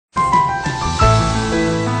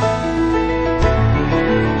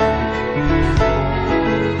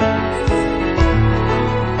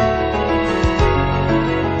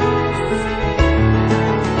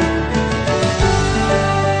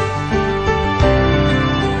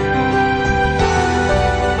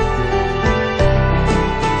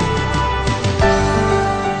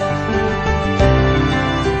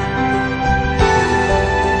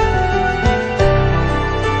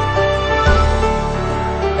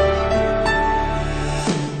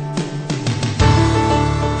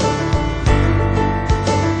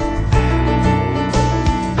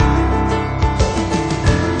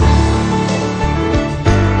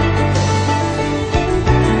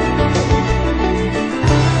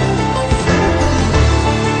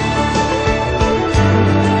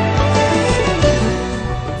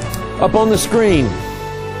up on the screen.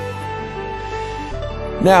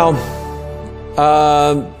 Now,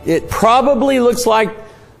 it probably looks like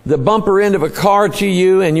the bumper end of a car to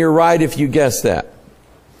you, and you're right if you guess that.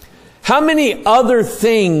 How many other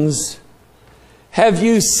things have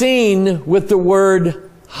you seen with the word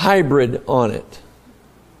hybrid on it?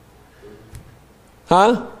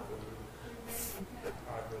 Huh?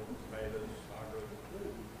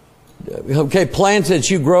 Okay, plants that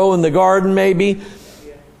you grow in the garden maybe.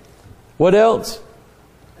 What else?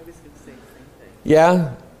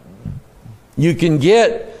 Yeah. You can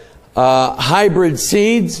get hybrid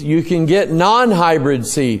seeds. You can get non-hybrid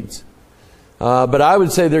seeds. But I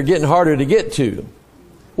would say they're getting harder to get to.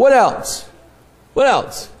 What else? What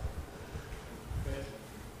else?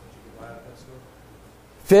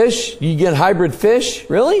 Fish? You get hybrid fish?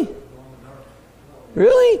 Really?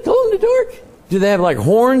 Really? Glow in the dark? Do they have like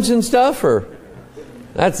horns and stuff? Or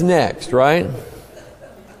that's next, right?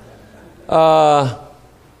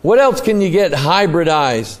 What else can you get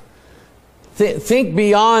hybridized? Think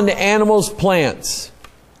beyond animals, plants.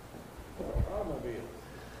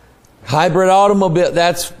 Hybrid automobile.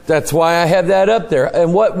 That's why I have that up there.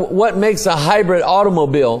 And what makes a hybrid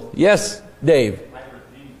automobile? Yes, Dave. Hybrid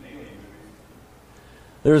themes in alien movies.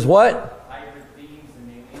 There's what? Hybrid themes in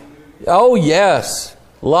alien movies. Oh yes,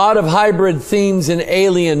 a lot of hybrid themes in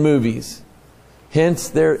alien movies. Hence,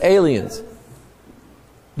 they're aliens.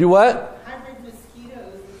 Do what? Hybrid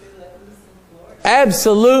mosquitoes that they let loose in Florida.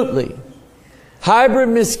 Absolutely. Hybrid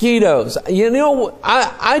mosquitoes. You know,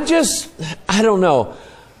 I don't know.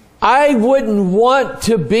 I wouldn't want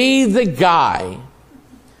to be the guy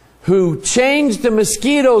who changed the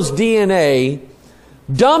mosquito's DNA,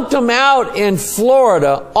 dumped them out in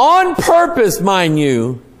Florida on purpose, mind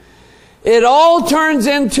you. It all turns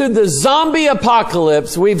into the zombie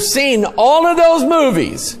apocalypse. We've seen all of those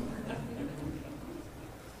movies.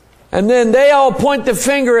 And then they all point the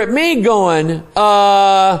finger at me going,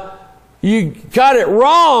 you got it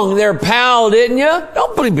wrong there, pal, didn't you?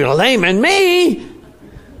 Don't be blaming me.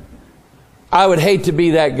 I would hate to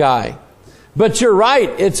be that guy. But you're right.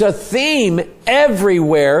 It's a theme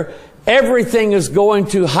everywhere. Everything is going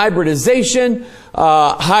to hybridization,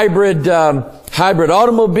 hybrid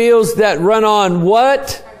automobiles that run on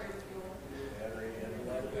what?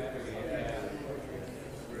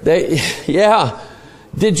 Yeah.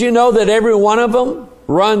 Did you know that every one of them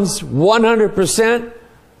runs 100%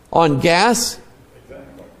 on gas?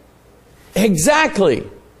 Exactly.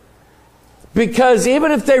 Because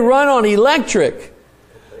even if they run on electric,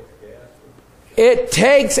 it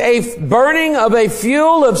takes a burning of a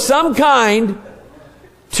fuel of some kind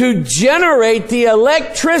to generate the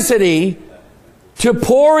electricity to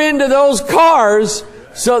pour into those cars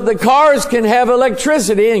so the cars can have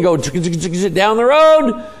electricity and go down the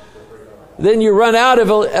road. Then you run out of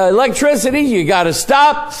electricity. You got to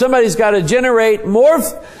stop. Somebody's got to generate more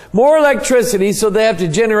electricity, so they have to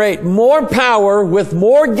generate more power with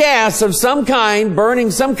more gas of some kind, burning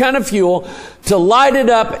some kind of fuel to light it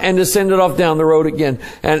up and to send it off down the road again.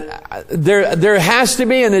 And there has to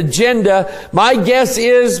be an agenda. My guess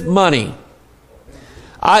is money.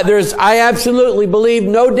 I absolutely believe,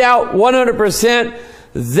 no doubt, 100%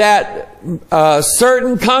 that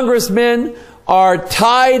certain congressmen are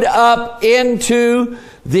tied up into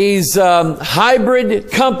these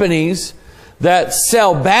hybrid companies that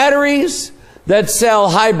sell batteries, that sell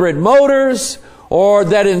hybrid motors, or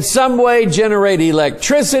that in some way generate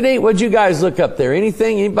electricity. What'd you guys look up there?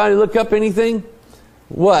 Anything? Anybody look up anything?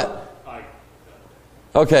 What?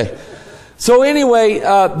 Okay. So anyway,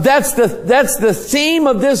 that's the theme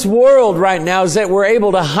of this world right now, is that we're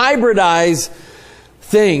able to hybridize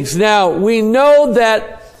things. Now, we know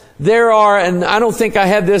that there are, and I don't think I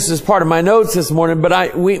had this as part of my notes this morning,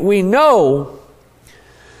 but we know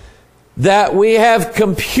that we have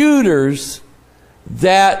computers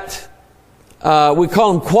that we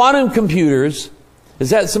call them quantum computers.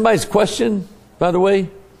 Is that somebody's question, by the way?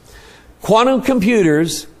 Quantum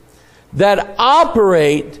computers that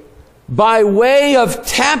operate by way of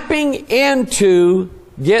tapping into,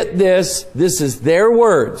 get this is their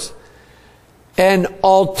words, an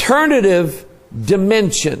alternative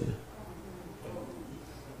dimension.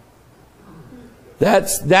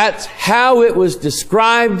 That's how it was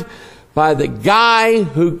described by the guy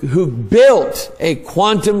who built a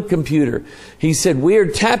quantum computer. He said, we are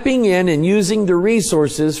tapping in and using the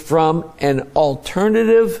resources from an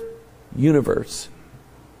alternative universe.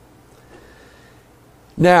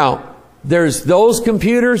 Now, there's those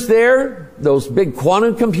computers there, those big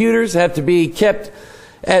quantum computers have to be kept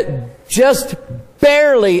at just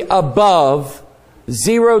barely above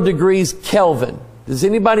 0 degrees Kelvin. Does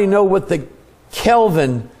anybody know what the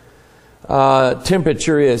Kelvin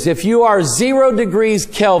temperature is. If you are 0 degrees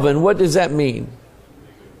Kelvin, what does that mean?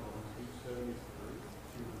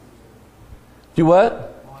 Do what?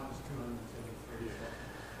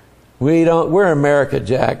 We're America,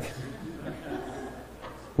 Jack.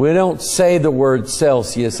 We don't say the word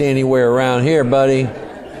Celsius anywhere around here, buddy.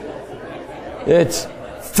 It's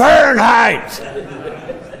Fahrenheit.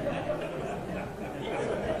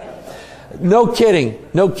 No kidding.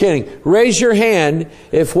 No kidding. Raise your hand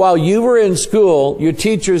if while you were in school, your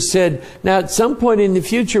teachers said, now at some point in the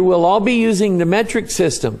future, we'll all be using the metric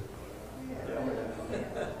system.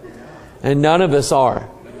 And none of us are.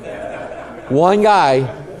 One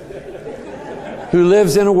guy who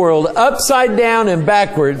lives in a world upside down and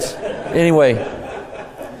backwards. Anyway.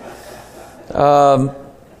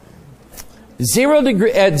 0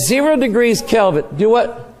 degrees Kelvin. Do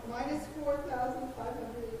what? Minus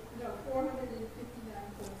 459.67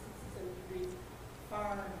 degrees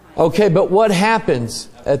Fahrenheit. Okay, but what happens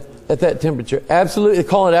at that temperature? Absolutely,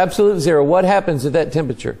 call it absolute zero. What happens at that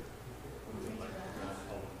temperature?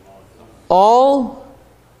 All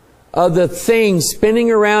of the things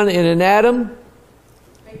spinning around in an atom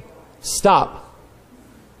stop.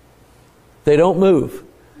 They don't move.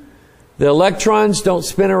 The electrons don't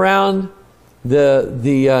spin around.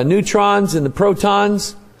 The neutrons and the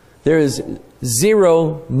protons, there is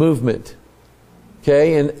zero movement.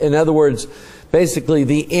 Okay? In other words, basically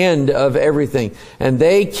the end of everything. And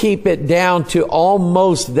they keep it down to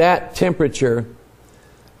almost that temperature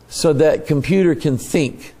so that computer can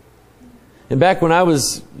think. And back when I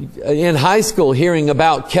was in high school hearing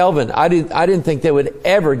about Kelvin, I didn't think they would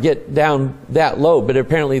ever get down that low, but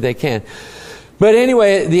apparently they can. But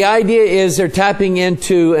anyway, the idea is they're tapping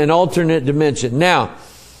into an alternate dimension. Now,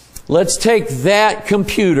 let's take that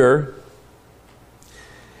computer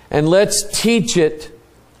and let's teach it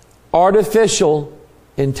artificial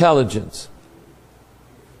intelligence.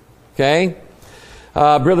 Okay?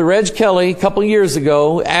 Brother Reg Kelly, a couple years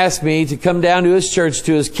ago, asked me to come down to his church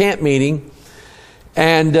to his camp meeting.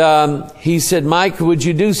 And he said, Mike, would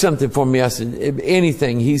you do something for me? I said,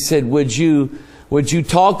 anything. He said, would you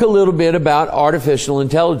talk a little bit about artificial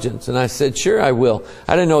intelligence? And I said, sure, I will.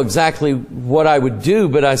 I didn't know exactly what I would do,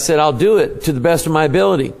 but I said, I'll do it to the best of my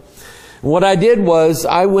ability. And what I did was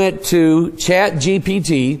I went to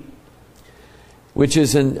ChatGPT, which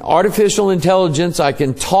is an artificial intelligence. I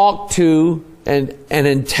can talk to an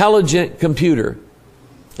intelligent computer.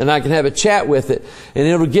 And I can have a chat with it. And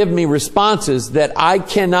it'll give me responses that I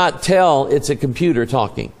cannot tell it's a computer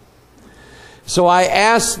talking. So I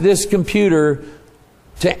asked this computer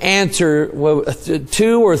to answer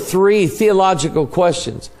 2 or 3 theological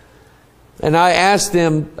questions. And I asked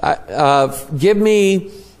them,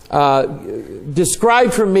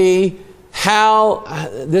 describe for me how,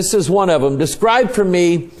 this is one of them, describe for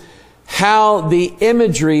me how the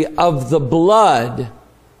imagery of the blood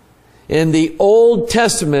in the Old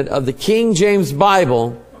Testament of the King James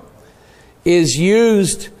Bible is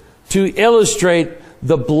used to illustrate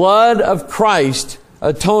the blood of Christ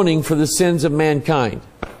atoning for the sins of mankind.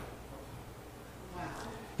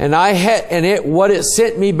 And what it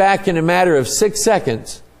sent me back in a matter of 6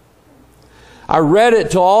 seconds. I read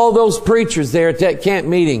it to all those preachers there at that camp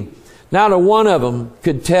meeting. Not a one of them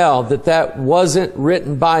could tell that that wasn't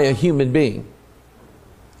written by a human being.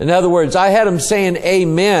 In other words, I had them saying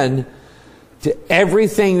amen to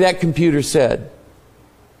everything that computer said.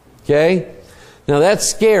 Okay? Now that's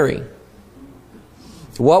scary.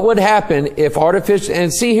 What would happen if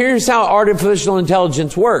and see, here's how artificial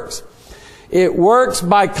intelligence works. It works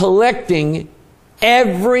by collecting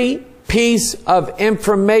every piece of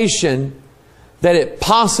information that it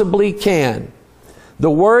possibly can.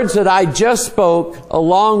 The words that I just spoke,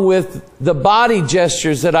 along with the body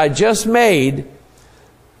gestures that I just made,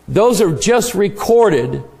 those are just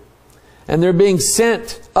recorded and they're being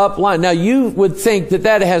sent upline. Now you would think that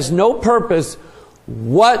that has no purpose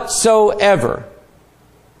whatsoever.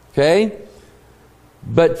 Okay?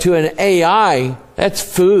 But to an AI, that's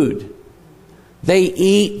food. They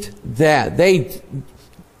eat that. They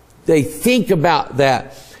think about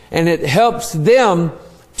that. And it helps them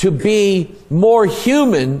to be more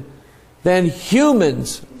human than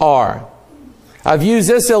humans are. I've used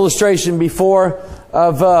this illustration before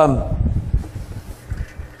of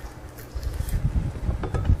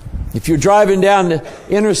if you're driving down the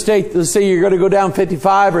interstate, let's say you're going to go down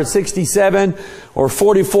 55 or 67 or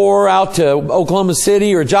 44 out to Oklahoma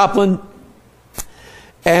City or Joplin,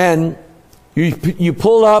 and you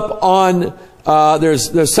pull up on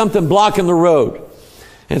there's something blocking the road,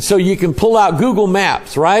 and so you can pull out Google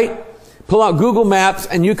Maps, right? Pull out Google Maps,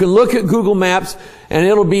 and you can look at Google Maps, and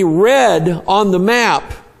it'll be red on the map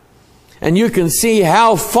And you can see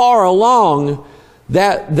how far along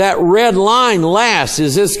that red line lasts.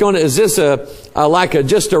 Is this just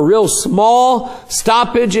a real small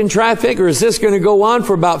stoppage in traffic, or is this going to go on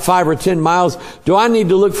for about 5 or 10 miles? Do I need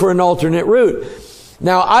to look for an alternate route?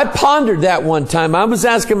 Now, I pondered that one time. I was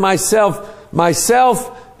asking myself,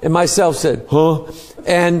 and myself said, huh?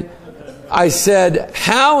 And I said,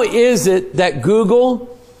 how is it that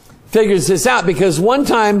Google figures this out? Because one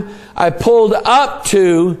time I pulled up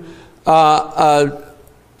to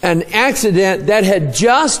an accident that had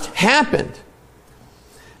just happened.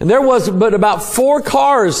 And there was but about 4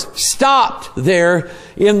 cars stopped there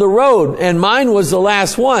in the road, and mine was the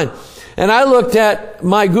last one. And I looked at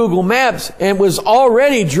my Google Maps and was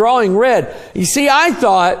already drawing red. You see, I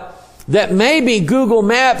thought that maybe Google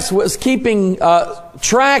Maps was keeping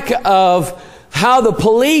track of how the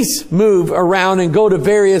police move around and go to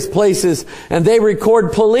various places, and they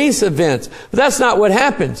record police events. But that's not what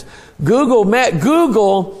happens.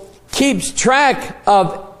 Google keeps track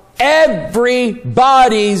of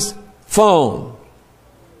everybody's phone.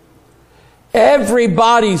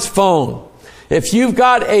 Everybody's phone. If you've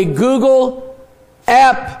got a Google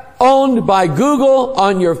app owned by Google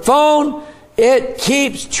on your phone, it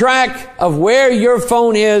keeps track of where your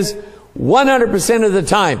phone is 100% of the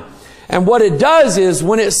time. And what it does is,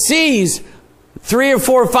 when it sees 3 or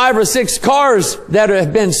 4 or 5 or 6 cars that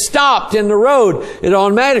have been stopped in the road, it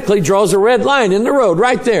automatically draws a red line in the road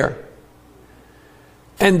right there.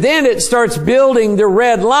 And then it starts building the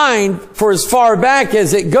red line for as far back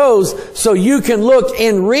as it goes, so you can look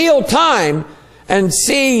in real time and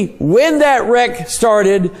see when that wreck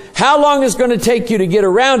started, how long it's going to take you to get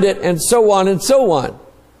around it, and so on and so on.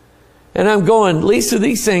 And I'm going, Lisa,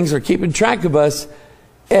 these things are keeping track of us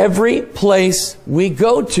every place we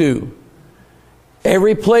go to.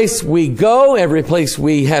 Every place we go, every place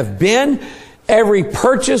we have been, every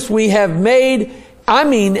purchase we have made. I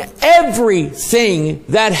mean, everything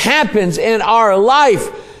that happens in our life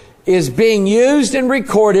is being used and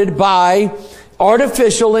recorded by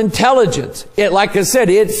artificial intelligence. Like I said,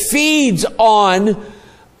 it feeds on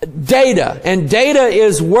data. And data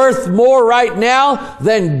is worth more right now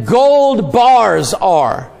than gold bars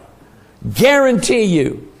are. Guarantee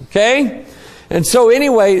you. Okay? And so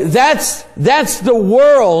anyway, that's the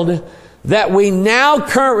world that we now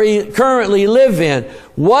currently live in.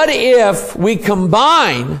 What if we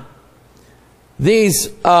combine these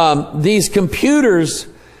computers?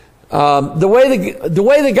 The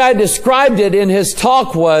way the guy described it in his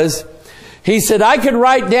talk was, he said, I could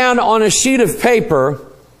write down on a sheet of paper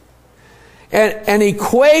an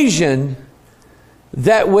equation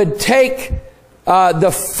that would take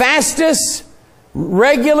the fastest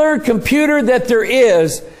regular computer that there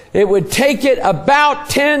is. It would take it about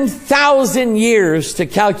 10,000 years to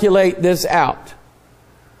calculate this out.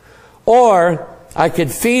 Or I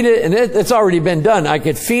could feed it, and it's already been done. I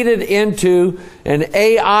could feed it into an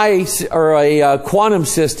AI or a quantum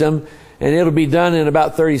system, and it'll be done in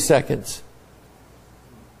about 30 seconds.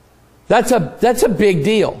 That's a big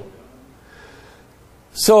deal.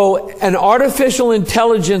 So an artificial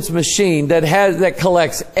intelligence machine that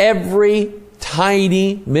collects every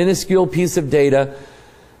tiny, minuscule piece of data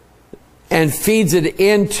and feeds it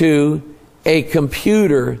into a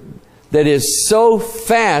computer that is so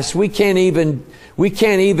fast we can't even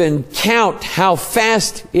count how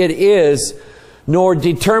fast it is, nor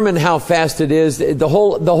determine how fast it is. The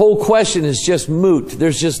whole question is just moot.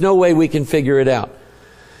 There's just no way we can figure it out.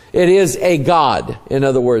 It is a God. In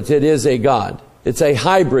other words, it is a God. It's a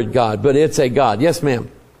hybrid God, but it's a God. Yes, ma'am.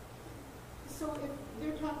 So if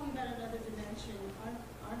they're talking about another dimension,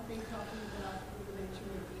 aren't they talking about the dimension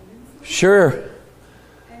of demons? Sure.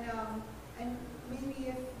 And maybe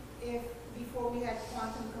if before we had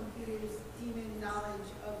quantum computers, demon knowledge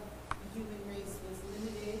of the human race was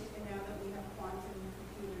limited, and now that we have quantum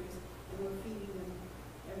computers and we're feeding them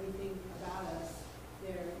everything about us,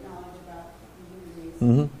 their knowledge about the human race is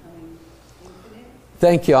becoming infinite.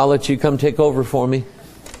 Thank you. I'll let you come take over for me.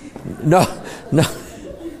 No. Can you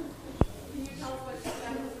tell us what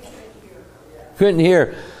exactly we Couldn't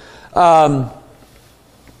hear.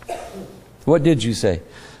 What did you say?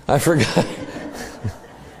 I forgot.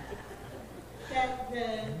 That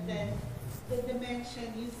the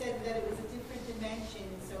dimension, you said that it was a different dimension,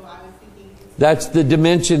 so I was thinking... That's the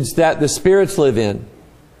dimensions that the spirits live in.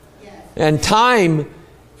 Yes. And time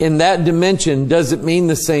in that dimension doesn't mean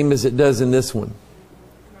the same as it does in this one.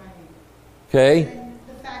 Right. Okay? And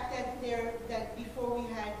the fact that before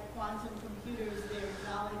we had quantum computers, their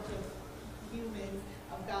knowledge of humans,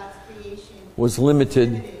 of God's creation... Was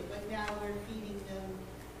limited. But now we're feeding them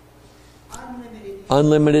unlimited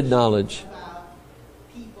Unlimited knowledge. about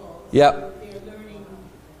people. Yep. They're learning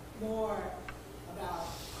more about,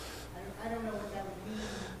 I don't know what that would mean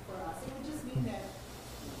for us. It would just mean that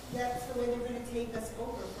that's the way they're going to take us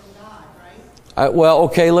over from God, right? Well,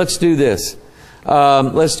 okay, let's do this.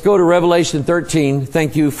 Let's go to Revelation 13.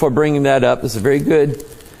 Thank you for bringing that up. It's a very good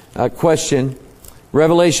question.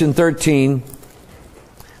 Revelation 13.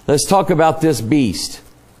 Let's talk about this beast,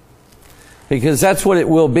 because that's what it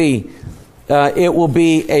will be. It will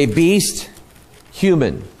be a beast,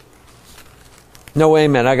 human. No,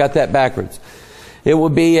 amen. I got that backwards. It will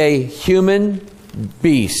be a human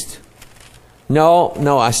beast.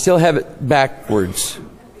 No, I still have it backwards.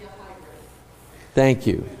 Thank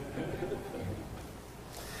you.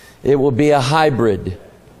 It will be a hybrid.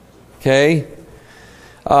 Okay?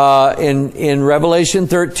 In Revelation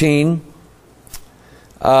 13,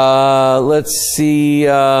 let's see,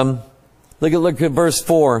 look at verse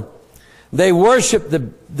 4. They worshiped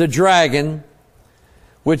the dragon,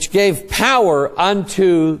 which gave power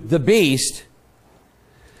unto the beast,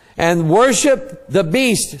 and worshiped the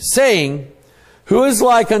beast, saying, who is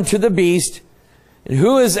like unto the beast, and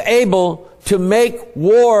who is able to make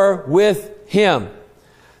war with him?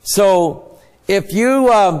 So, if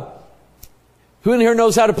you, who in here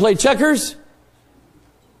knows how to play checkers?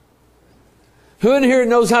 Who in here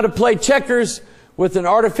knows how to play checkers with an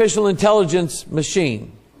artificial intelligence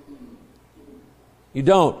machine? You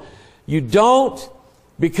don't. You don't,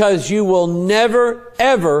 because you will never,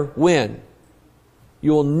 ever win.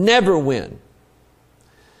 You will never win.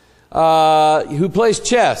 Who plays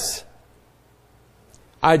chess?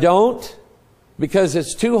 I don't, because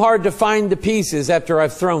it's too hard to find the pieces after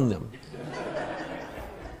I've thrown them.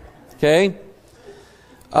 Okay?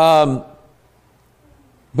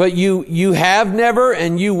 But you have never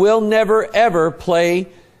and you will never ever play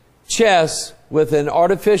chess with an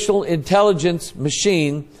artificial intelligence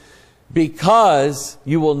machine, because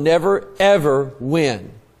you will never ever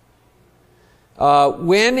win.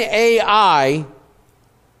 When AI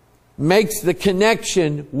makes the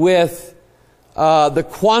connection with the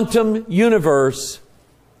quantum universe,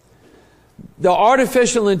 the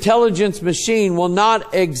artificial intelligence machine will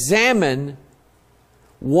not examine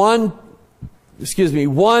one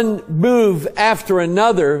move after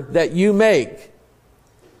another that you make.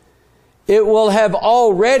 It will have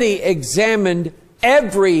already examined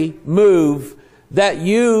every move that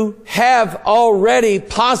you have already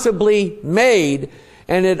possibly made,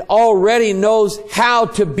 and it already knows how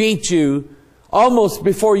to beat you almost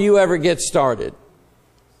before you ever get started.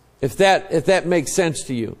 If that makes sense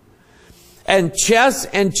to you. And chess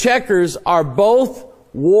and checkers are both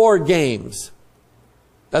war games.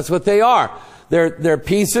 That's what they are. They're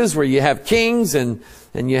pieces where you have kings and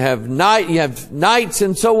you have knights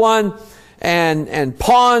and so on, and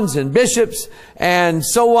pawns and bishops and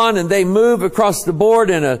so on, and they move across the board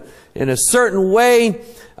in a certain way.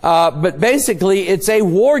 But basically it's a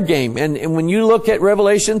war game. And when you look at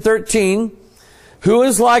Revelation 13, who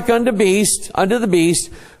is like unto the beast,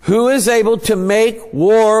 who is able to make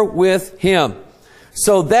war with him?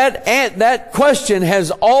 So that question has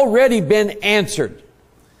already been answered.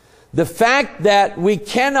 The fact that we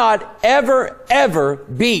cannot ever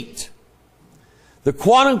beat the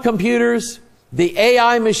quantum computers, the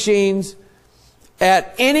AI machines,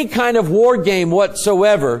 at any kind of war game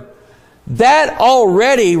whatsoever, that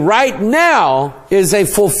already, right now, is a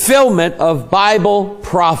fulfillment of Bible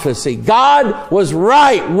prophecy. God was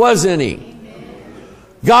right, wasn't He?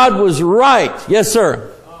 God was right. Yes,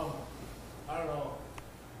 sir. I don't know.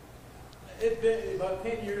 It's been about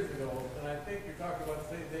 10 years ago, and I think you're talking about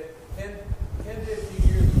saying that 10, 15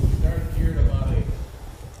 years ago, we started hearing about a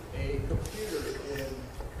computer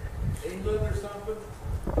in England or something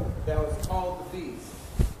that was called the Beast.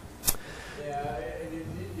 Yeah, have you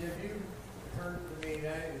heard,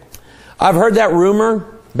 I've heard that rumor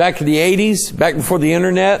back in the 80s, back before the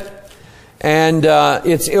internet, and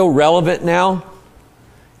it's irrelevant now.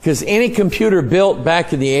 Because any computer built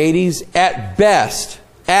back in the 80s, at best,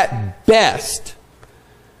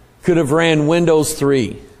 could have ran Windows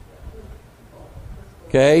 3.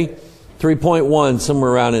 Okay? 3.1,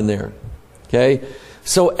 somewhere around in there. Okay?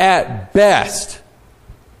 So at best,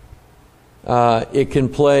 it can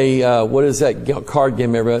play, what is that card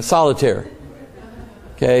game ever? Solitaire.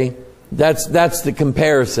 Okay? That's the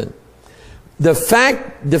comparison. The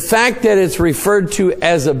fact that it's referred to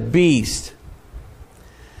as a beast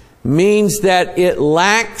means that it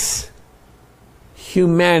lacks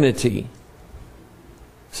humanity.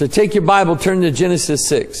 So take your Bible, turn to Genesis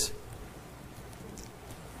 6.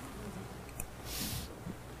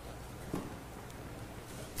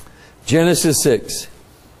 Genesis 6.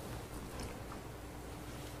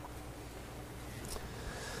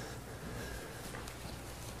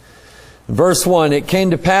 Verse 1, it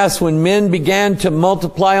came to pass when men began to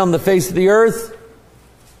multiply on the face of the earth,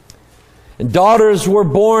 and daughters were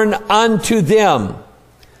born unto them,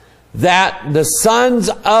 that the sons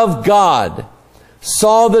of God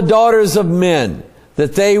saw the daughters of men,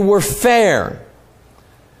 that they were fair,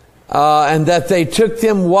 and that they took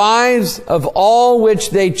them wives of all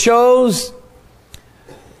which they chose.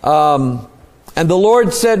 And the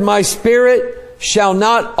Lord said, my spirit shall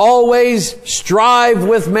not always strive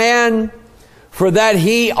with man, for that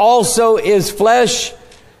he also is flesh,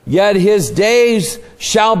 yet his days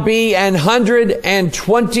shall be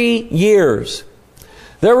 120 years.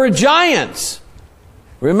 There were giants.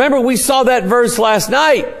 Remember, we saw that verse last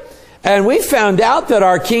night, and we found out that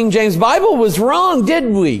our King James Bible was wrong,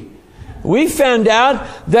 didn't we? We found out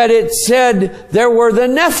that it said there were the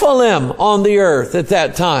Nephilim on the earth at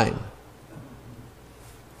that time.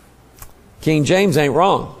 King James ain't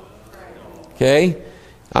wrong. Okay?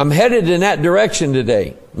 I'm headed in that direction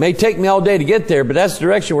today. May take me all day to get there, but that's the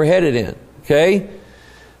direction we're headed in. Okay?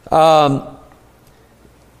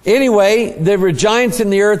 Anyway, there were giants in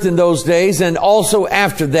the earth in those days, and also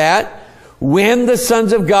after that, when the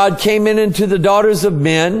sons of God came in into the daughters of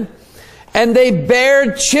men, and they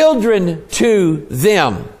bare children to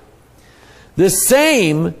them. The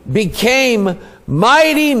same became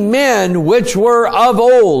mighty men which were of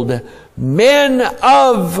old, men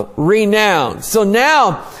of renown. So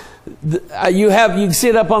now you can see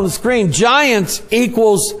it up on the screen. Giants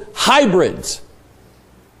equals hybrids.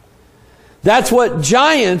 That's what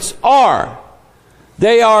giants are.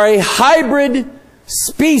 They are a hybrid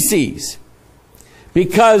species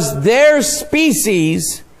because their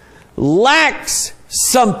species lacks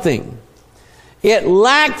something. It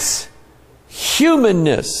lacks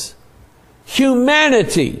humanness,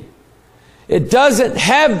 humanity. It doesn't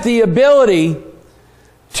have the ability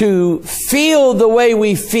to feel the way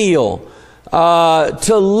we feel,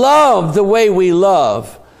 to love the way we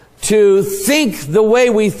love, to think the way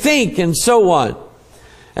we think, and so on.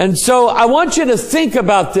 And so I want you to think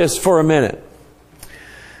about this for a minute.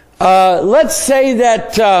 Let's say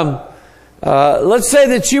that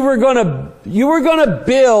you were going to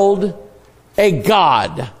build a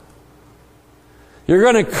god. You're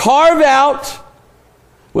going to carve out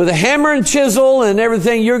with a hammer and chisel and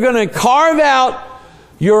everything. You're going to carve out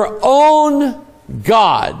your own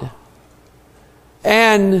god.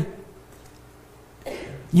 And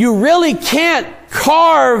you really can't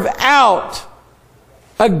carve out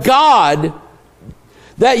a god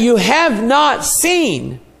that you have not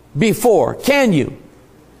seen before, can you?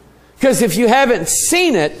 Because if you haven't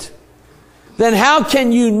seen it, then how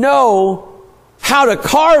can you know how to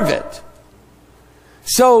carve it?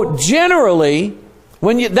 So generally,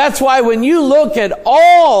 that's why when you look at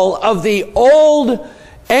all of the old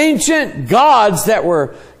ancient gods that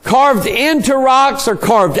were carved into rocks or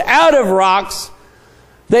carved out of rocks,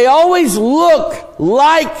 they always look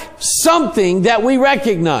like something that we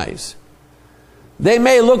recognize. They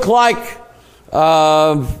may look like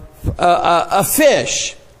a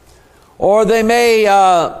fish, or they may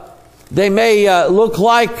look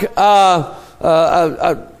like a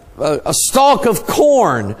stalk of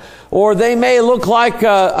corn, or they may look like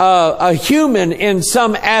a human in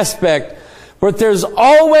some aspect. But there's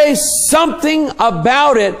always something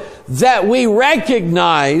about it that we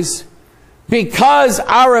recognize, because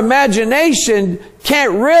our imagination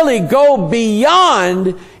can't really go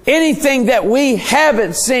beyond anything that we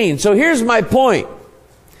haven't seen. So here's my point.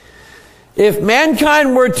 If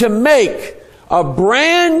mankind were to make a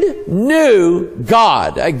brand new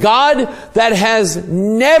God, a God that has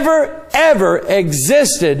never ever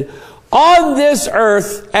existed on this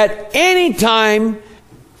earth at any time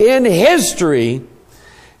in history,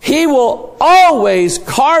 He will always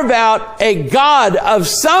carve out a God of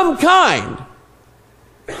some kind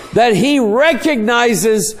that He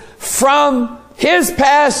recognizes from His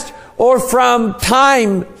past or from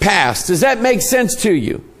time past. Does that make sense to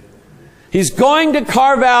you? He's going to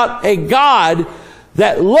carve out a God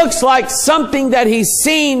that looks like something that He's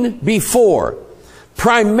seen before.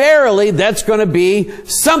 Primarily, that's going to be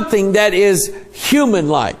something that is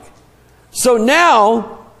human-like. So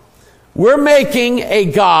now, we're making a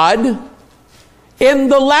God in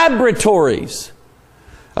the laboratories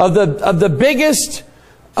of the biggest,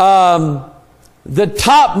 the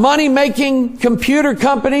top money-making computer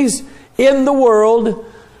companies in the world.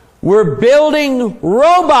 We're building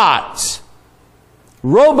robots.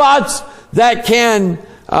 Robots that can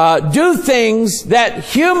do things that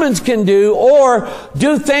humans can do, or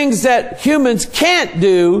do things that humans can't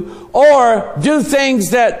do, or do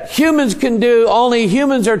things that humans can do, only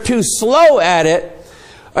humans are too slow at it.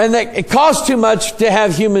 And that it costs too much to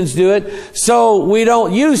have humans do it. So we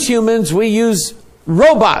don't use humans. We use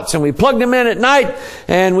robots, and we plug them in at night,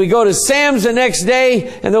 and we go to Sam's the next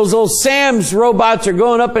day, and those little Sam's robots are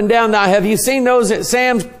going up and down. Now, have you seen those at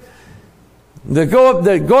Sam's? They go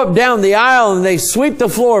up down the aisle, and they sweep the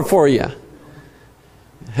floor for you.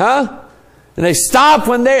 Huh? And they stop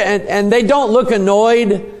when and they don't look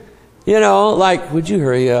annoyed. You know, like, would you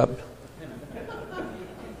hurry up?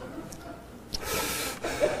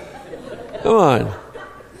 Come on.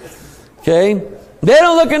 Okay? They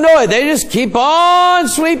don't look annoyed. They just keep on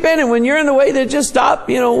sweeping, and when you're in the way, they just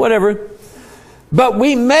stop, you know, whatever. But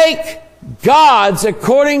we make gods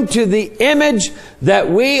according to the image that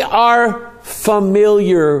we are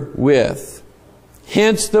familiar with.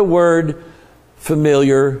 Hence the word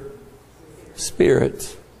familiar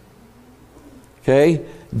spirits. Okay?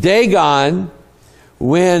 Dagon,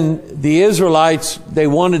 when the Israelites, they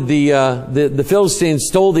wanted the Philistines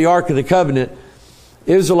stole the Ark of the Covenant.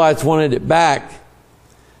 Israelites wanted it back.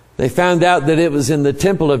 They found out that it was in the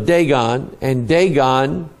temple of Dagon, and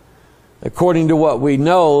Dagon, according to what we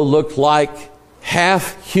know, looked like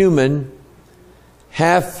half human,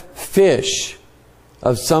 half fish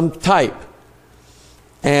of some type.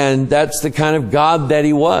 And that's the kind of god that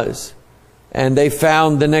he was. And they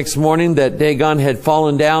found the next morning that Dagon had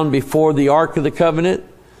fallen down before the Ark of the Covenant.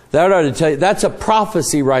 That ought to tell you, that's a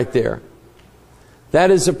prophecy right there.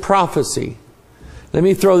 That is a prophecy. Let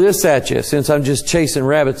me throw this at you, since I'm just chasing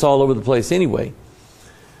rabbits all over the place anyway.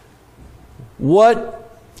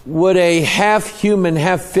 What would a half human,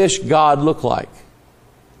 half fish god look like?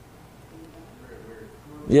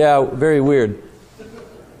 Yeah, very weird.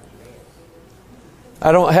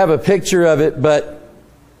 I don't have a picture of it, but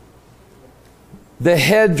the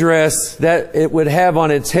headdress that it would have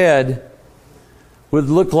on its head would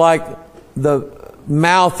look like the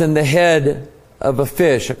mouth and the head of a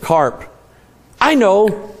fish, a carp. I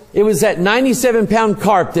know, it was that 97-pound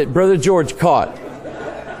carp that Brother George caught.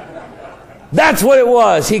 That's what it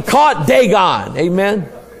was. He caught Dagon.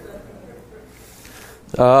 Amen.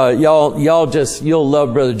 You'll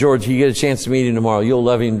love Brother George. You get a chance to meet him tomorrow. You'll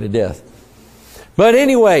love him to death. But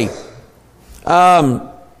anyway,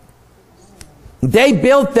 they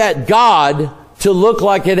built that god to look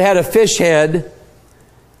like it had a fish head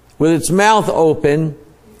with its mouth open,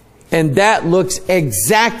 and that looks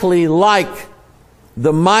exactly like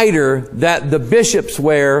the mitre that the bishops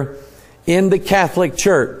wear in the Catholic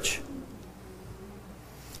Church.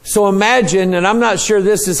 So imagine, and I'm not sure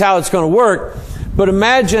this is how it's going to work, but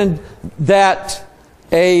imagine that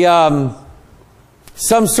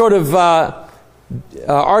some sort of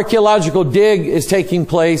archaeological dig is taking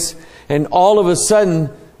place, and all of a sudden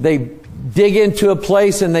they dig into a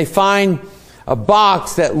place and they find a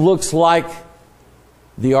box that looks like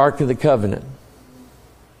the Ark of the Covenant.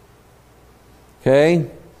 Okay?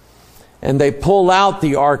 And they pull out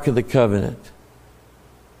the Ark of the Covenant.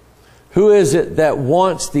 Who is it that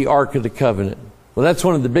wants the Ark of the Covenant? Well, that's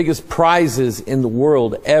one of the biggest prizes in the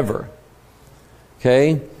world ever.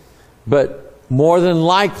 Okay? But more than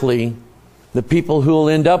likely, the people who will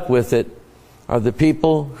end up with it are the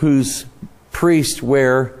people whose priests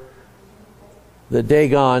wear the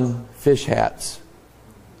Dagon fish hats.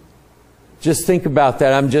 Just think about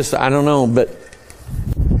that. I don't know, but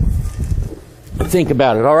think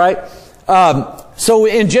about it, all right? So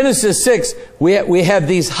in Genesis 6, we have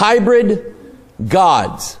these hybrid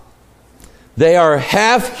gods. They are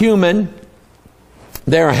half human.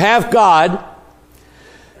 They are half God.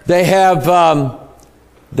 They have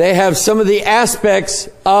some of the aspects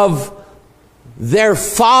of their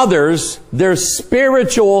fathers, their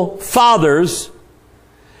spiritual fathers,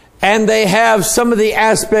 and they have some of the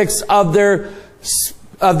aspects of their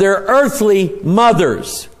earthly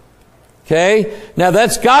mothers. Okay? Now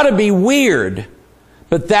that's got to be weird,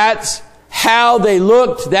 but that's how they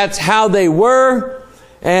looked, that's how they were,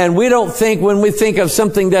 and we don't think, when we think of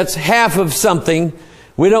something that's half of something,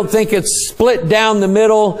 we don't think it's split down the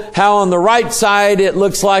middle, how on the right side it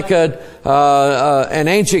looks like an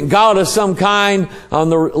ancient god of some kind. On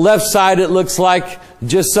the left side it looks like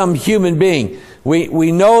just some human being.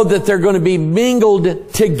 We know that they're going to be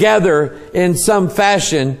mingled together in some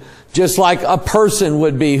fashion, just like a person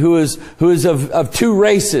would be who is of two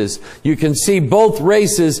races. You can see both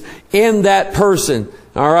races in that person.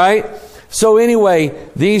 All right? So anyway,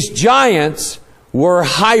 these giants were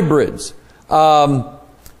hybrids.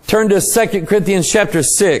 Turn to 2 Corinthians chapter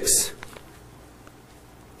 6.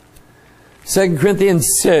 2 Corinthians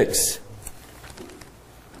 6.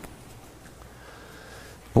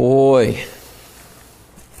 Boy.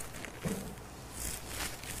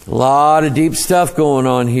 A lot of deep stuff going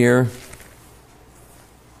on here.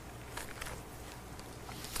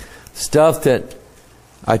 stuff that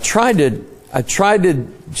I tried to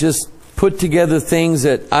just put together things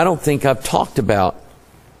that I don't think I've talked about.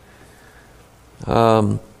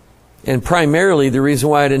 And primarily the reason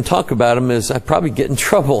why I didn't talk about them is I'd probably get in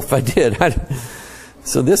trouble if I did.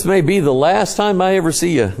 So this may be the last time I ever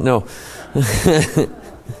see you. No. 2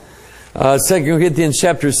 Corinthians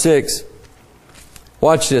chapter 6.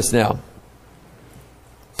 Watch this now.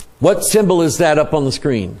 What symbol is that up on the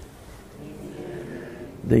screen?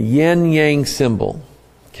 The yin-yang symbol.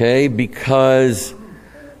 Okay, because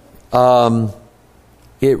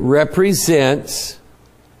it represents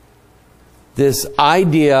this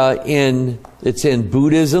idea it's in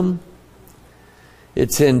Buddhism,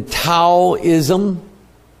 it's in Taoism,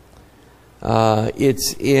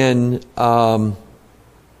 it's in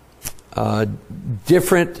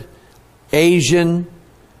different Asian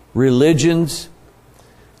religions,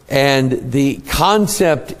 and the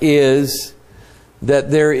concept is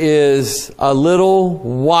that there is a little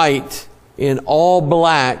white in all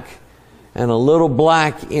black and a little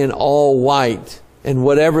black in all white. And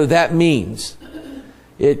whatever that means,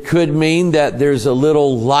 it could mean that there's a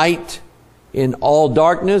little light in all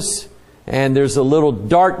darkness and there's a little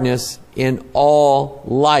darkness in all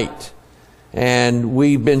light. And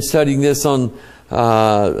we've been studying this on,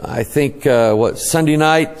 I think, Sunday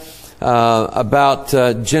night, about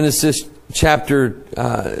Genesis chapter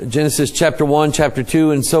 1, chapter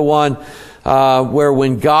 2, and so on, where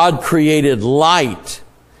when God created light,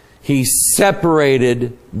 He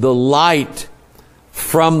separated the light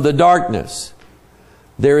from the darkness.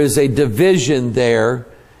 There is a division there,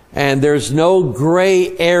 and there's no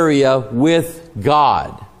gray area with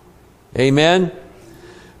God. Amen?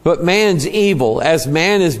 But man's evil. As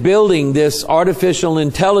man is building this artificial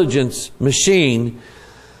intelligence machine,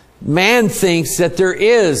 man thinks that there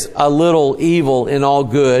is a little evil in all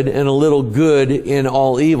good and a little good in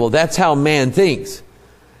all evil. That's how man thinks.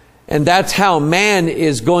 And that's how man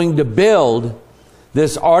is going to build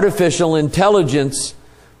this artificial intelligence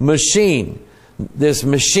machine. This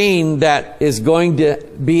machine that is going to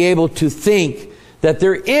be able to think that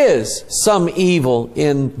there is some evil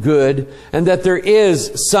in good and that there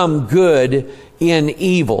is some good in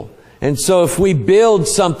evil. And so if we build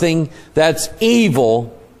something that's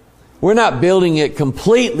evil, we're not building it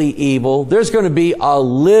completely evil. There's going to be a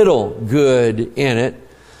little good in it.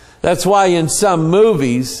 That's why in some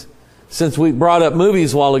movies, since we brought up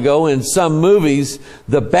movies a while ago, in some movies,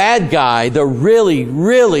 the bad guy, the really,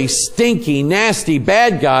 really stinky, nasty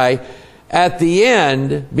bad guy, at the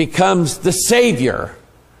end becomes the savior.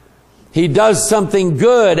 He does something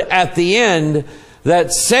good at the end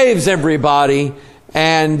that saves everybody,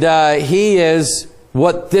 and he is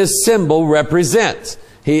what this symbol represents.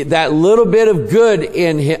 That little bit of good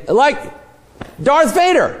in him, like Darth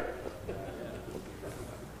Vader.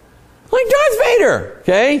 Like Darth Vader.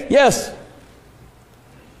 Okay? Yes?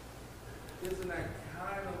 Isn't that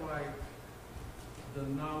kind of like the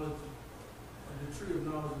knowledge, the tree of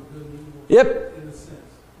knowledge of good and evil? Yep. In a sense.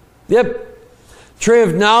 Yep. Tree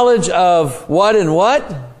of knowledge of what and what?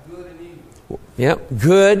 Good and evil. Yep.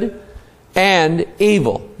 Good and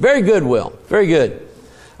evil. Very good, Will. Very good.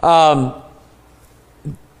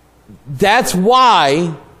 That's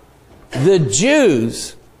why the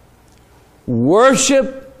Jews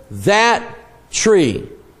worship that tree.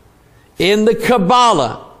 In the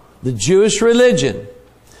Kabbalah, the Jewish religion,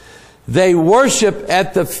 they worship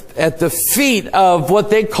at the feet of what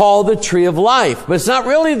they call the tree of life. But it's not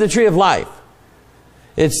really the tree of life.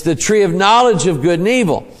 It's the tree of knowledge of good and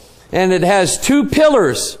evil. And it has two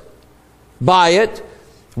pillars by it.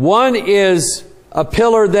 One is a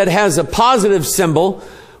pillar that has a positive symbol.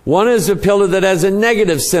 One is a pillar that has a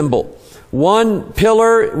negative symbol. One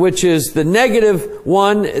pillar, which is the negative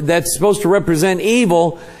one that's supposed to represent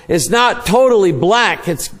evil, is not totally black,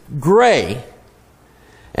 it's gray.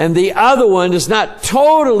 And the other one is not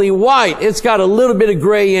totally white, it's got a little bit of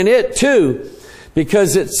gray in it too,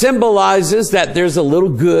 because it symbolizes that there's a little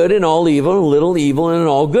good in all evil, and a little evil in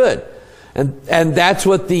all good. And that's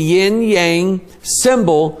what the yin-yang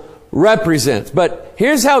symbol represents. But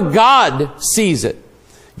here's how God sees it.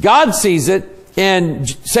 God sees it in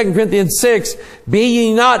 2 Corinthians 6, be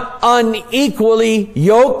ye not unequally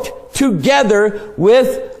yoked together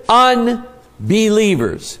with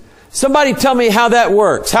unbelievers. Somebody tell me how that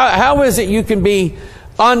works. How is it you can be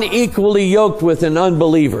unequally yoked with an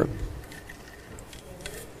unbeliever?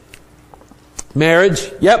 Marriage?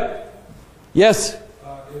 Yep. Yes?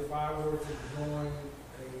 If I were to join a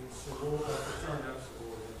sorority, a fraternity,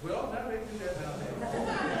 well, that may do that now.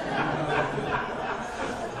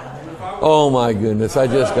 Oh my goodness, I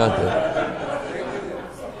just got that.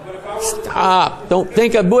 Stop. Don't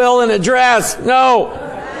think of will and address. No.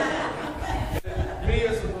 Me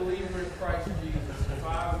as a believer in Christ Jesus, if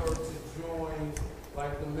I were to join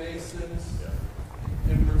like the Masons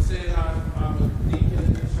and pretend I'm a deacon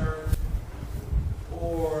in the church,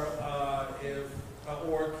 or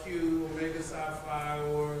or Q, Omega Psi Phi,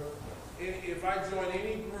 or if I join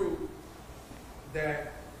any group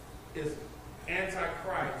that is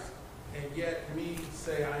anti-Christ, and yet me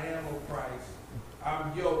say I am of Christ,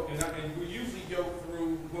 I'm yoked, and we usually yoke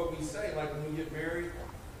through what we say. Like when we get married,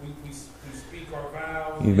 we speak our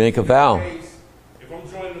vows. You make a vow. If I'm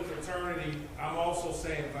joining the fraternity, I'm also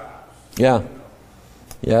saying vows. Yeah. You know?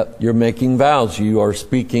 Yeah, you're making vows. You are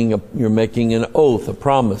speaking, you're making an oath, a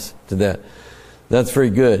promise to that. That's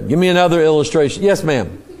very good. Give me another illustration. Yes,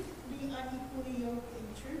 ma'am. Be unequally yoked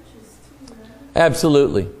in churches too, right?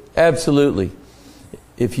 Absolutely. Absolutely.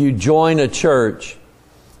 If you join a church,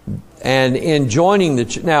 and in joining the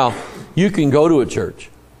church, now, you can go to a church,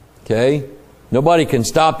 okay? Nobody can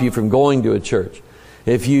stop you from going to a church.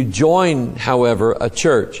 If you join, however, a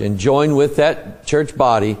church and join with that church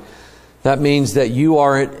body, that means that you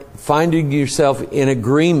are finding yourself in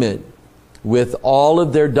agreement with all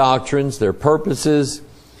of their doctrines, their purposes,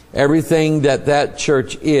 everything that that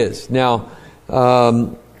church is. Now,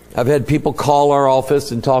 I've had people call our office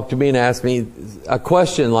and talk to me and ask me a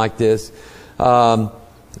question like this.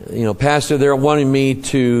 Pastor, they're wanting me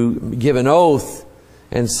to give an oath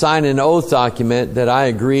and sign an oath document that I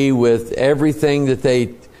agree with everything that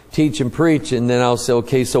they teach and preach. And then I'll say,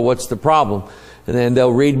 okay, so what's the problem? And then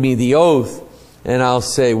they'll read me the oath, and I'll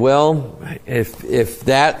say, well, if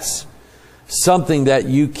that's something that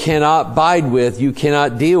you cannot abide with, you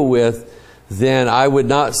cannot deal with, then I would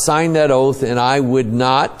not sign that oath, and I would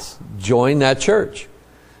not join that church.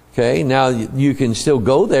 Okay, now you can still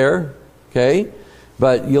go there, okay,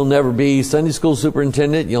 but you'll never be Sunday school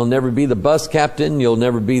superintendent, you'll never be the bus captain, you'll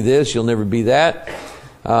never be this, you'll never be that.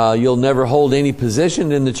 You'll never hold any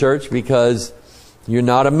position in the church because you're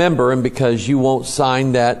not a member and because you won't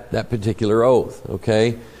sign that particular oath,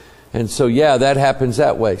 okay? And so, yeah, that happens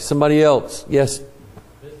that way. Somebody else? Yes?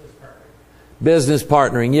 Business partnering. Business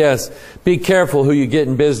partnering, yes. Be careful who you get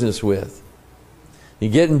in business with. You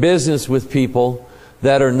get in business with people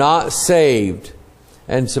that are not saved,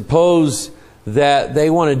 and suppose that they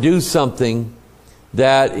want to do something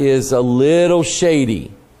that is a little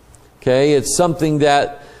shady. Okay? It's something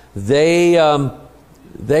that they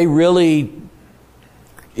really,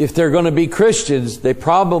 if they're going to be Christians, they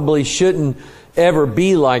probably shouldn't ever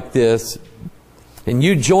be like this, and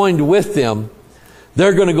you joined with them,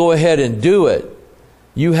 they're going to go ahead and do it.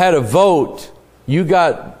 You had a vote. You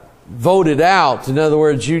got voted out. In other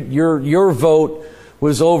words, your vote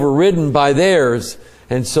was overridden by theirs,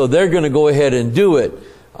 and so they're going to go ahead and do it.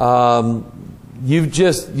 You've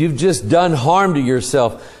just done harm to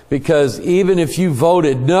yourself, because even if you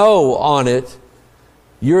voted no on it,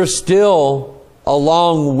 you're still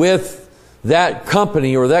along with that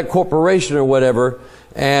company or that corporation or whatever,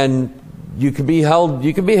 and you could be held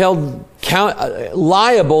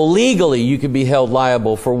liable legally. You could be held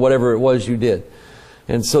liable for whatever it was you did.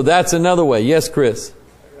 And so that's another way. Yes, Chris?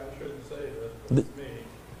 I shouldn't say this, but it's me.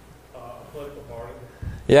 A political party.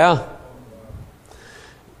 Yeah.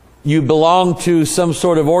 You belong to some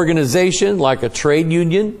sort of organization like a trade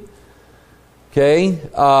union. Okay.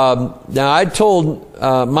 Now I told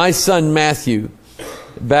my son Matthew,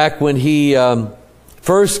 back when he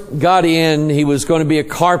first got in, he was going to be a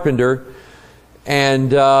carpenter,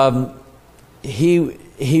 and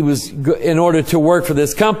he was, in order to work for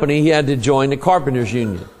this company, he had to join the carpenters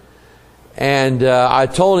union. And I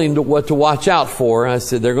told him what to watch out for. I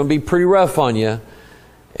said, they're going to be pretty rough on you.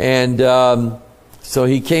 And so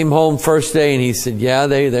he came home first day, and he said, yeah,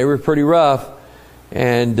 they were pretty rough.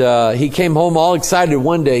 And he came home all excited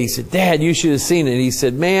one day. He said, Dad, you should have seen it. He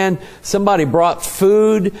said, man, somebody brought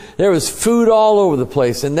food. There was food all over the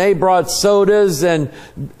place. And they brought sodas and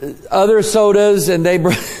other sodas. And they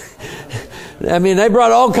brought, they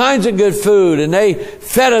brought all kinds of good food. And they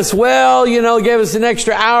fed us well, gave us an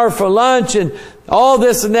extra hour for lunch and all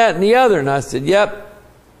this and that and the other. And I said, yep.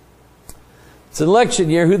 It's an election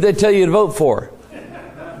year. Who'd they tell you to vote for?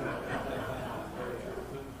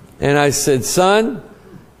 And I said, son,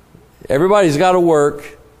 everybody's got to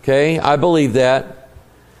work. Okay, I believe that.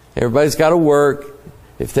 Everybody's got to work.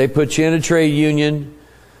 If they put you in a trade union,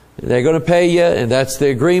 they're going to pay you, and that's the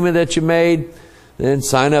agreement that you made, then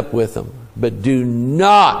sign up with them. But do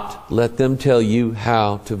not let them tell you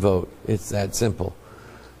how to vote. It's that simple.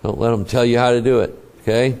 Don't let them tell you how to do it.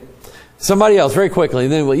 Okay? Somebody else, very quickly.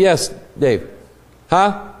 And then, yes, Dave.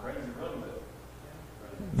 Huh?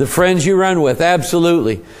 The friends you run with,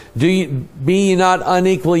 absolutely. Be ye not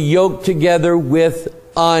unequally yoked together with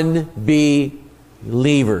unbelievers.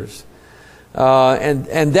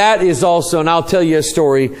 And that is also, and I'll tell you a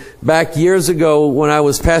story. Back years ago when I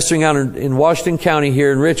was pastoring out in Washington County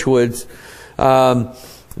here in Richwoods,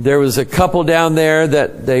 there was a couple down there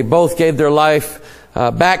that they both gave their life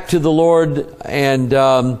back to the Lord, and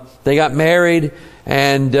they got married,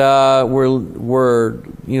 and were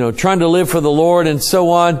trying to live for the Lord and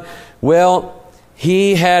so on. Well,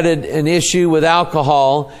 he had an issue with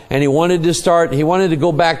alcohol, and he wanted to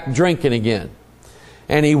go back drinking again.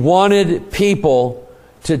 And he wanted people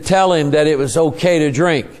to tell him that it was okay to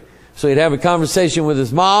drink. So he'd have a conversation with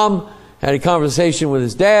his mom, had a conversation with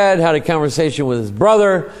his dad, had a conversation with his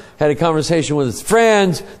brother, had a conversation with his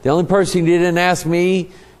friends. The only person he didn't ask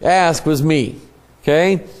was me.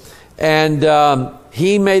 Okay? And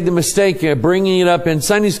he made the mistake of bringing it up in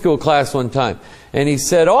Sunday school class one time. And he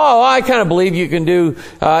said, "Oh, I kind of believe you can do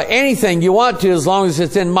anything you want to as long as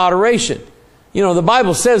it's in moderation. You know, the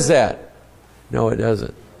Bible says that." No, it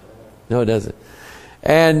doesn't. No, it doesn't.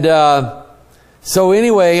 And so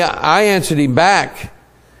anyway, I answered him back.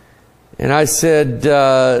 And I said,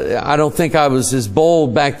 I don't think I was as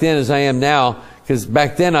bold back then as I am now. Because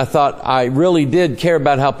back then I thought I really did care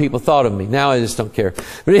about how people thought of me. Now I just don't care.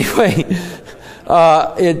 But anyway,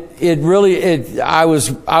 I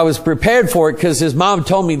was prepared for it because his mom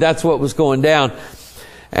told me that's what was going down.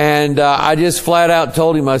 And I just flat out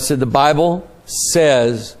told him, I said, the Bible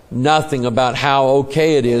says nothing about how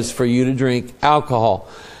okay it is for you to drink alcohol.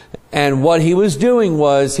 And what he was doing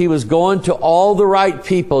was he was going to all the right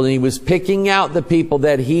people, and he was picking out the people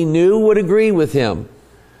that he knew would agree with him.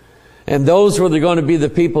 And those were going to be the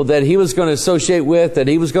people that he was going to associate with, that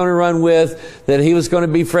he was going to run with, that he was going to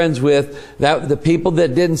be friends with. That the people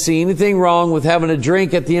that didn't see anything wrong with having a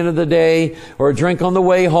drink at the end of the day, or a drink on the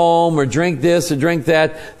way home, or drink this or drink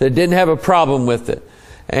that didn't have a problem with it.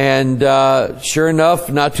 And sure enough,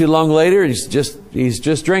 not too long later, he's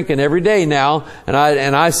just drinking every day now. And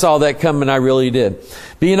I saw that coming, I really did.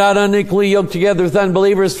 Be not unequally yoked together with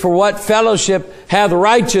unbelievers, for what fellowship hath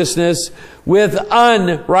righteousness with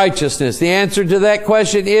unrighteousness? The answer to that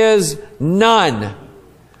question is none.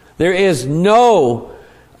 There is no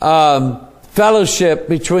fellowship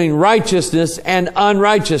between righteousness and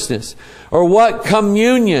unrighteousness. Or what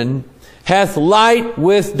communion hath light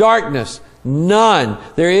with darkness? None.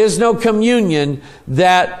 There is no communion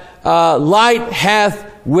that light hath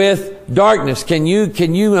with darkness. Can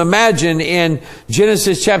you imagine in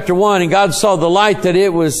Genesis chapter 1, and God saw the light that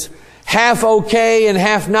it was half okay and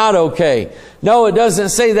half not okay? No, it doesn't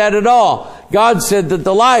say that at all. God said that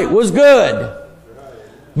the light was good,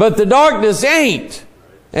 but the darkness ain't.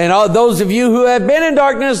 And all those of you who have been in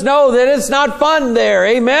darkness know that it's not fun there.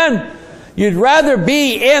 Amen? You'd rather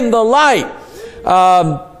be in the light.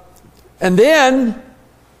 And then,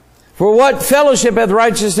 for what fellowship hath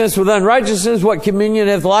righteousness with unrighteousness? What communion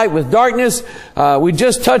hath light with darkness? We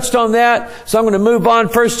just touched on that. So I'm going to move on.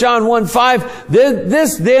 1 John 1:5.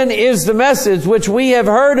 This then is the message which we have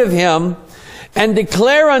heard of him, and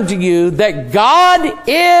declare unto you, that God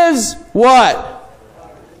is what?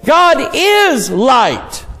 God is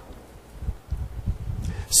light.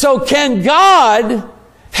 So can God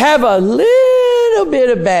have a little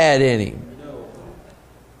bit of bad in him?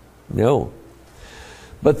 No.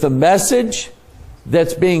 But the message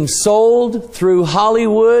that's being sold through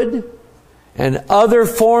Hollywood and other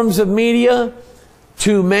forms of media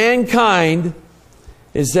to mankind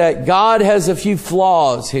is that God has a few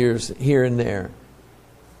flaws here and there.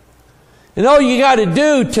 And all you got to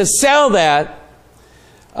do to sell that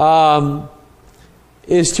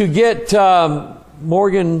is to get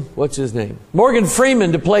Morgan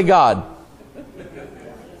Freeman to play God.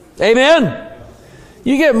 Amen?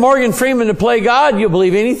 You get Morgan Freeman to play God, you'll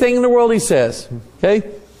believe anything in the world he says. Okay?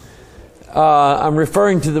 I'm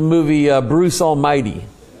referring to the movie Bruce Almighty.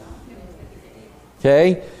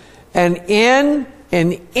 Okay? And in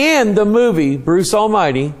the movie Bruce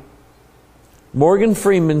Almighty, Morgan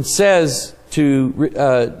Freeman says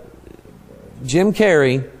to Jim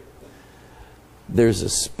Carrey, there's a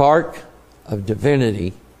spark of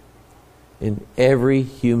divinity in every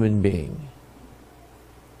human being.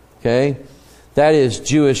 Okay? That is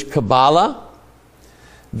Jewish Kabbalah.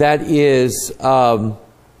 That is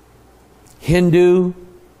Hindu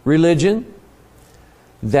religion.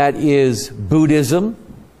 That is Buddhism.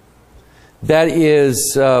 That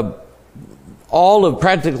is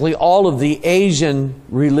practically all of the Asian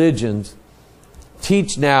religions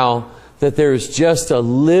teach now that there is just a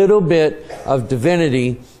little bit of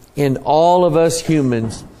divinity in all of us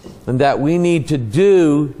humans, and that we need to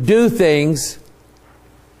do things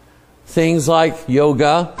things like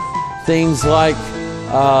yoga, things like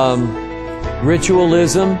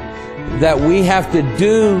ritualism, that we have to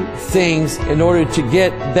do things in order to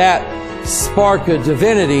get that spark of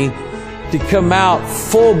divinity to come out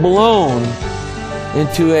full-blown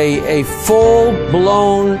into a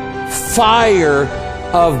full-blown fire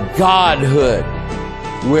of godhood,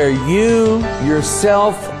 where you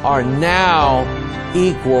yourself are now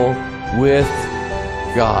equal with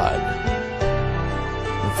God.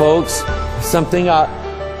 And folks, something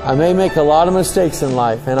I may make a lot of mistakes in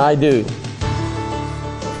life, and I do.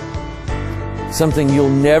 Something you'll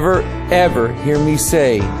never, ever hear me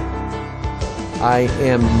say, I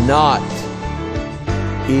am not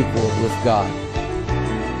equal with God.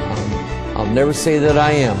 I'll never say that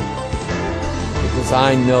I am, because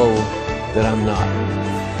I know that I'm not.